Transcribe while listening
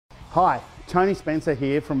Hi, Tony Spencer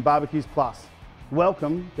here from Barbecues Plus.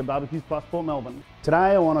 Welcome to Barbecues Plus Port Melbourne. Today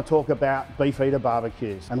I want to talk about Beefeater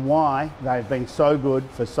barbecues and why they've been so good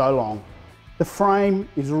for so long. The frame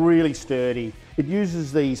is really sturdy. It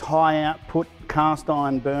uses these high output cast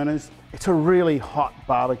iron burners. It's a really hot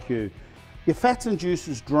barbecue. Your fats and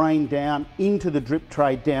juices drain down into the drip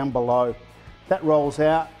tray down below. That rolls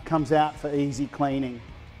out, comes out for easy cleaning.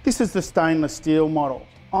 This is the stainless steel model,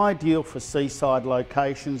 ideal for seaside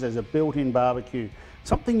locations as a built-in barbecue.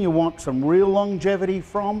 Something you want some real longevity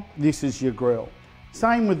from, this is your grill.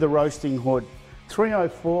 Same with the roasting hood.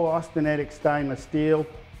 304 austenitic stainless steel,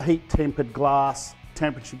 heat tempered glass,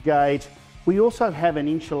 temperature gauge. We also have an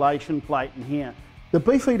insulation plate in here. The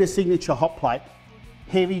BeefEater Signature hot plate,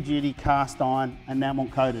 heavy duty cast iron, enamel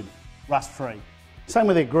coated, rust free. Same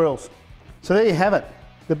with their grills. So there you have it,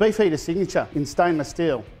 the BeefEater Signature in stainless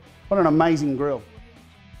steel. What an amazing grill.